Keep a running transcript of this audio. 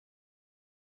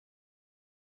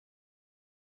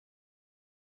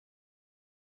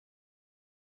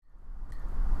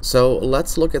So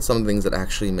let's look at some things that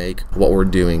actually make what we're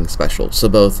doing special. So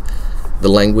both the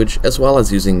language as well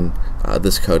as using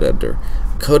this code editor.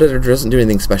 Code editor doesn't do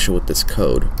anything special with this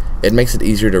code. It makes it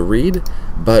easier to read,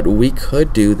 but we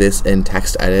could do this in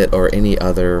text edit or any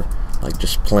other like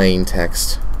just plain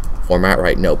text format,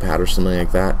 right? Notepad or something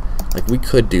like that. Like we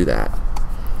could do that.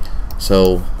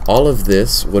 So all of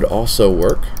this would also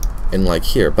work in like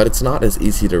here, but it's not as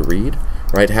easy to read,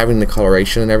 right? Having the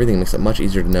coloration and everything makes it much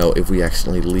easier to know if we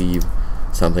accidentally leave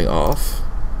something off,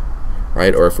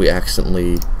 right? Or if we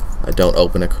accidentally don't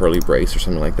open a curly brace or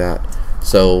something like that.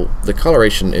 So the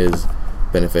coloration is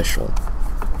beneficial.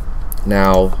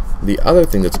 Now the other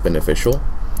thing that's beneficial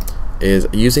is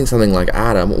using something like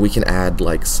Atom. We can add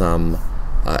like some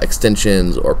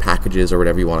extensions or packages or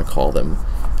whatever you want to call them.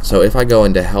 So if I go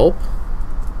into help,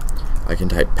 I can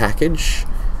type package,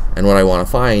 and what I want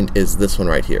to find is this one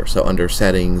right here. So under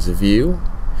settings, view,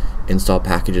 install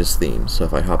packages theme. So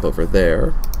if I hop over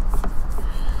there,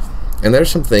 and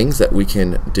there's some things that we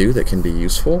can do that can be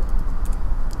useful.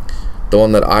 The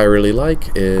one that I really like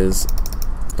is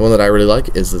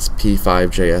this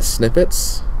p5.js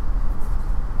snippets.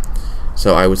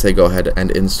 So I would say go ahead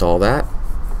and install that.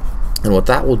 And what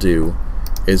that will do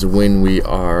is when we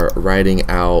are writing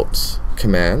out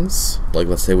commands, like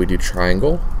let's say we do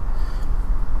triangle,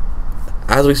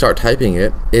 as we start typing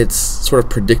it, it's sort of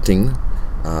predicting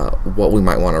what we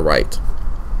might want to write,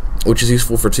 which is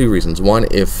useful for two reasons. One,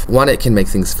 it can make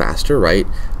things faster, right?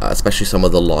 Especially some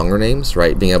of the longer names,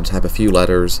 right? Being able to type a few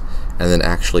letters and then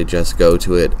actually just go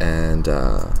to it and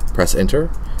press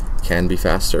enter can be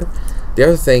faster. The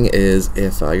other thing is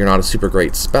if you're not a super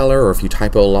great speller or if you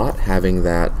typo a lot, having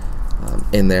that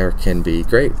in there can be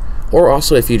great. Or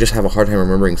also if you just have a hard time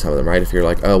remembering some of them, right? If you're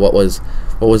like, oh, what was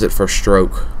it for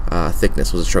stroke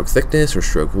thickness? Was it stroke thickness or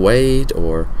stroke weight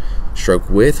or stroke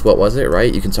width? What was it,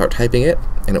 right? You can start typing it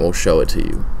and it will show it to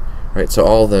you, right? So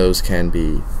all those can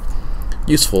be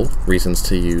useful reasons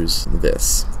to use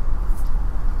this.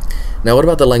 Now what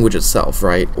about the language itself,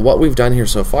 right? What we've done here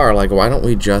so far, like why don't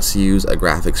we just use a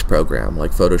graphics program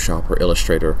like Photoshop or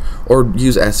Illustrator, or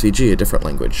use SVG, a different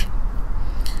language?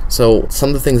 So some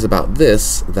of the things about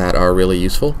this that are really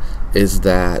useful is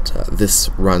that this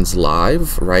runs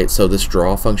live, right? So this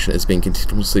draw function is being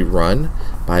continuously run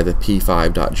by the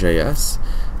p5.js.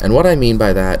 And what I mean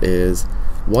by that is,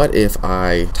 what if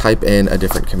I type in a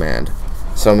different command?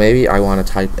 So maybe I want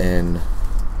to type in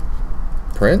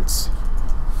print,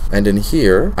 and in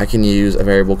here I can use a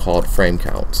variable called frame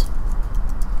count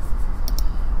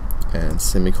and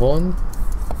semicolon.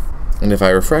 And if I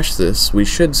refresh this, we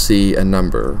should see a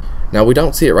number. Now we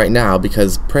don't see it right now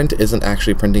because print isn't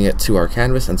actually printing it to our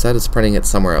canvas. Instead it's printing it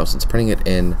somewhere else. It's printing it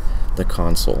in the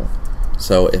console.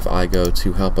 So if I go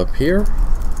to help up here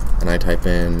and I type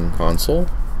in console,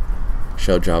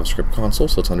 show JavaScript console,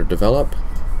 so it's under develop.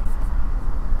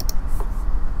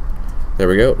 There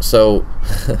we go. So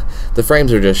the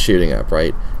frames are just shooting up,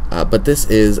 right? But this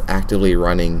is actively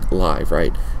running live,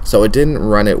 right? So it didn't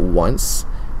run it once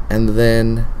and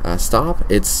then stop.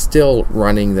 It's still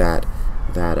running that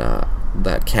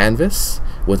canvas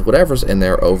with whatever's in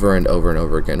there over and over and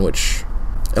over again, which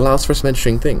allows for some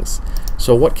interesting things.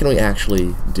 So what can we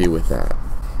actually do with that?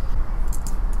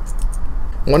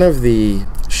 One of the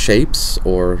shapes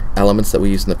or elements that we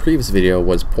used in the previous video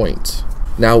was point.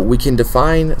 Now we can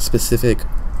define specific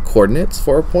coordinates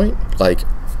for a point, like,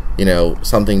 you know,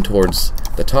 something towards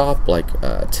the top, like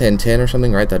 10, 10 or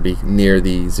something, right? That'd be near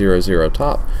the 0, 0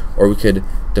 top. Or we could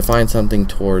define something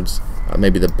towards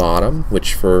maybe the bottom,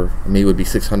 which for me would be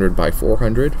 600 by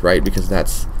 400, right? Because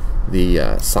that's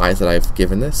the size that I've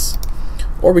given this.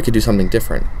 Or we could do something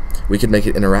different. We could make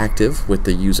it interactive with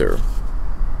the user.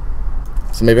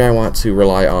 So maybe I want to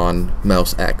rely on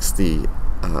mouse X, the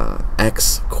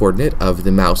X coordinate of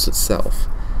the mouse itself.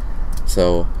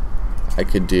 So I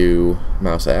could do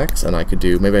mouse X, and I could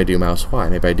do, maybe I do mouse Y,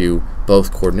 maybe I do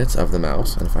both coordinates of the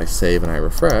mouse, and if I save and I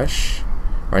refresh,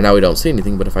 right now we don't see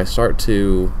anything, but if I start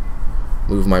to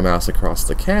move my mouse across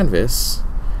the canvas,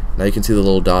 now you can see the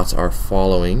little dots are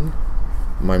following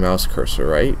my mouse cursor,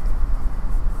 right?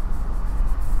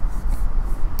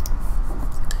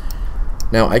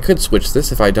 Now I could switch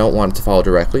this if I don't want it to follow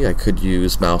directly. I could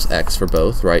use mouse X for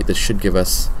both, right? This should give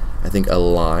us, I think, a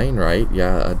line, right?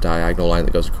 Yeah, a diagonal line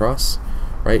that goes across,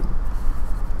 right?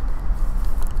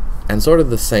 And sort of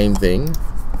the same thing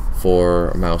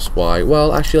for mouse Y.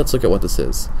 Well, actually, let's look at what this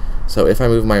is. So if I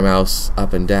move my mouse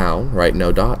up and down, right,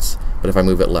 no dots, but if I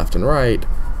move it left and right,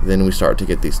 then we start to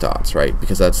get these dots, right?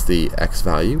 Because that's the X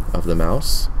value of the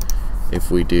mouse.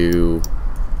 If we do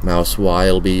mouse Y,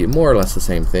 it'll be more or less the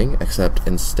same thing, except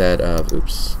instead of,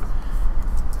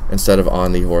 instead of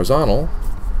on the horizontal,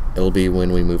 it'll be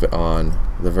when we move it on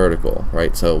the vertical,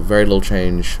 right? So very little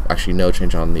change, actually no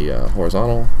change on the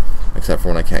horizontal, except for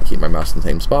when I can't keep my mouse in the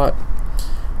same spot.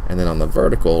 And then on the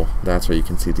vertical, that's where you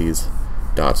can see these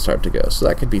dots start to go. So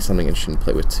that could be something interesting to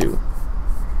play with too.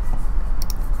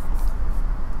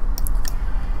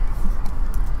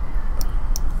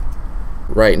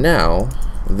 Right now,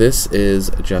 this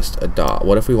is just a dot.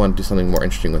 What if we want to do something more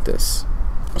interesting with this?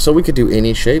 So we could do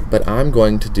any shape, but I'm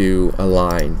going to do a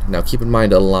line. Now keep in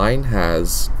mind, a line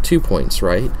has 2 points,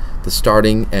 right? The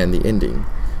starting and the ending.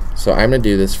 So I'm going to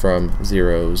do this from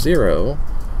 0, 0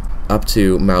 up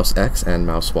to MouseX and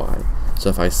MouseY. So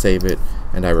if I save it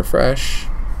and I refresh,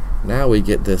 now we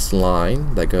get this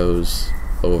line that goes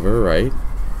over, right?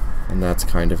 And that's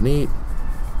kind of neat.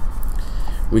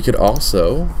 We could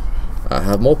also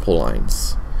have multiple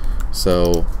lines.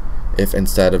 So if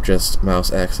instead of just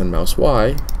MouseX and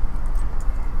MouseY,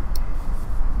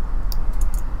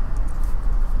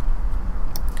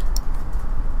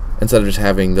 instead of just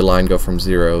having the line go from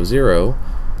 0, 0,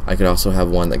 I could also have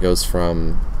one that goes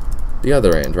from the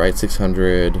other end, right?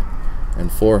 600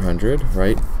 and 400,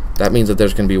 right? That means that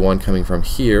there's going to be one coming from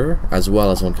here as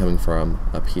well as one coming from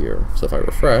up here. So if I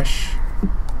refresh,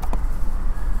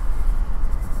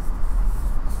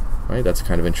 right, that's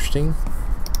kind of interesting.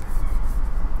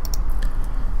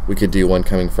 We could do one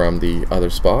coming from the other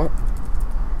spot,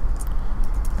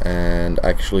 and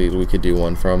actually we could do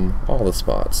one from all the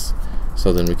spots.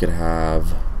 So then we could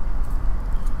have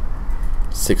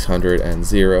 600 and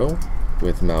 0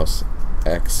 with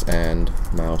MouseX and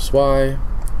MouseY.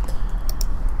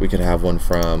 We could have one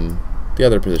from the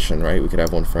other position, right? We could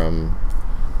have one from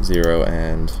 0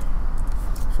 and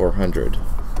 400.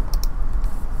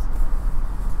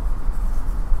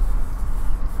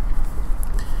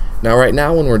 Now right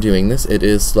now when we're doing this, it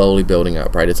is slowly building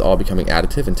up, right? It's all becoming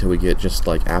additive until we get just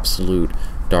like absolute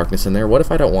darkness in there. What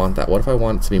if I don't want that? What if I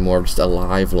want it to be more of just a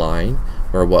live line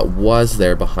where what was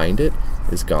there behind it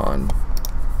is gone?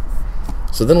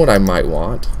 So then what I might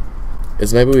want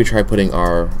is maybe we try putting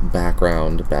our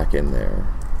background back in there,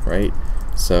 right?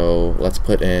 So let's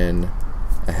put in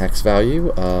a hex value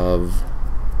of,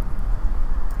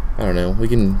 I don't know, we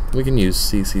can use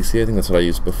CCC. I think that's what I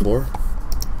used before.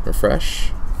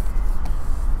 Refresh.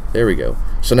 There we go.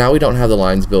 So now we don't have the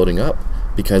lines building up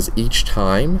because each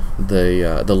time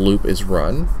the loop is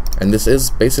run, and this is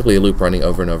basically a loop running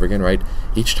over and over again, right?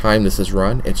 Each time this is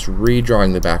run, it's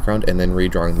redrawing the background and then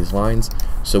redrawing these lines,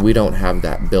 so we don't have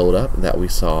that build up that we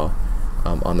saw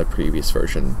on the previous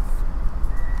version.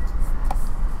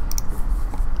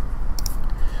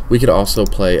 We could also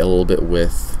play a little bit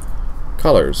with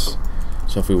colors.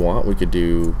 So if we want, we could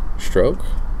do stroke.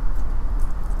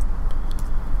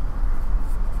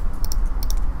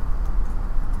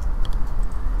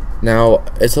 Now,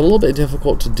 it's a little bit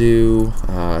difficult to do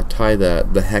tie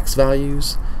the hex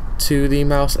values to the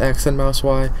MouseX and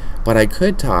MouseY, but I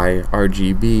could tie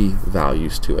RGB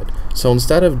values to it. So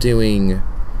instead of doing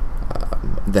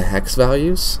the hex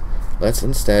values, let's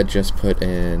instead just put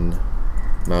in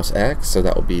MouseX, so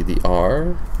that will be the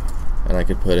R, and I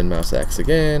could put in MouseX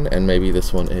again, and maybe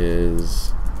this one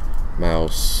is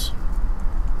MouseY.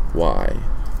 Alright,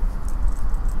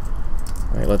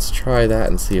 let's try that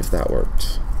and see if that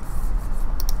worked.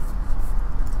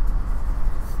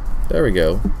 There we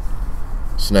go.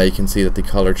 So now you can see that the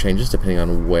color changes depending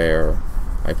on where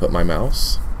I put my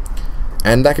mouse.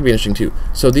 And that could be interesting too.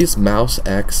 So these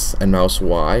MouseX and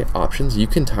MouseY options, you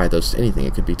can tie those to anything.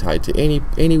 It could be tied to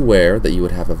anywhere that you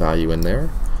would have a value in there.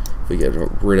 If we get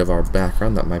rid of our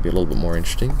background, that might be a little bit more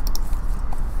interesting.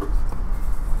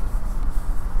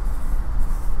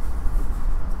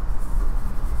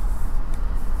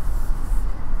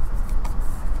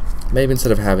 Maybe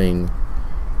instead of having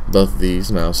both of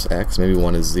these MouseX, maybe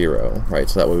one is 0, right?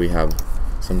 So that way we have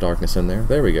some darkness in there.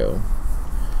 There we go.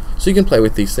 So you can play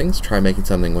with these things, try making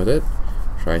something with it,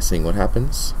 try seeing what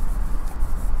happens.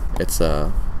 It's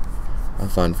a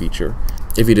fun feature.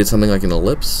 If you did something like an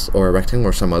ellipse or a rectangle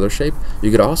or some other shape,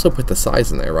 you could also put the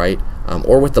size in there, right?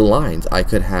 Or with the lines, I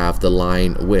could have the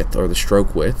line width or the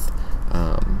stroke width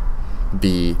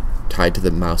be tied to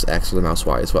the MouseX or the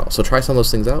MouseY as well. So try some of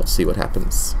those things out, see what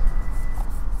happens.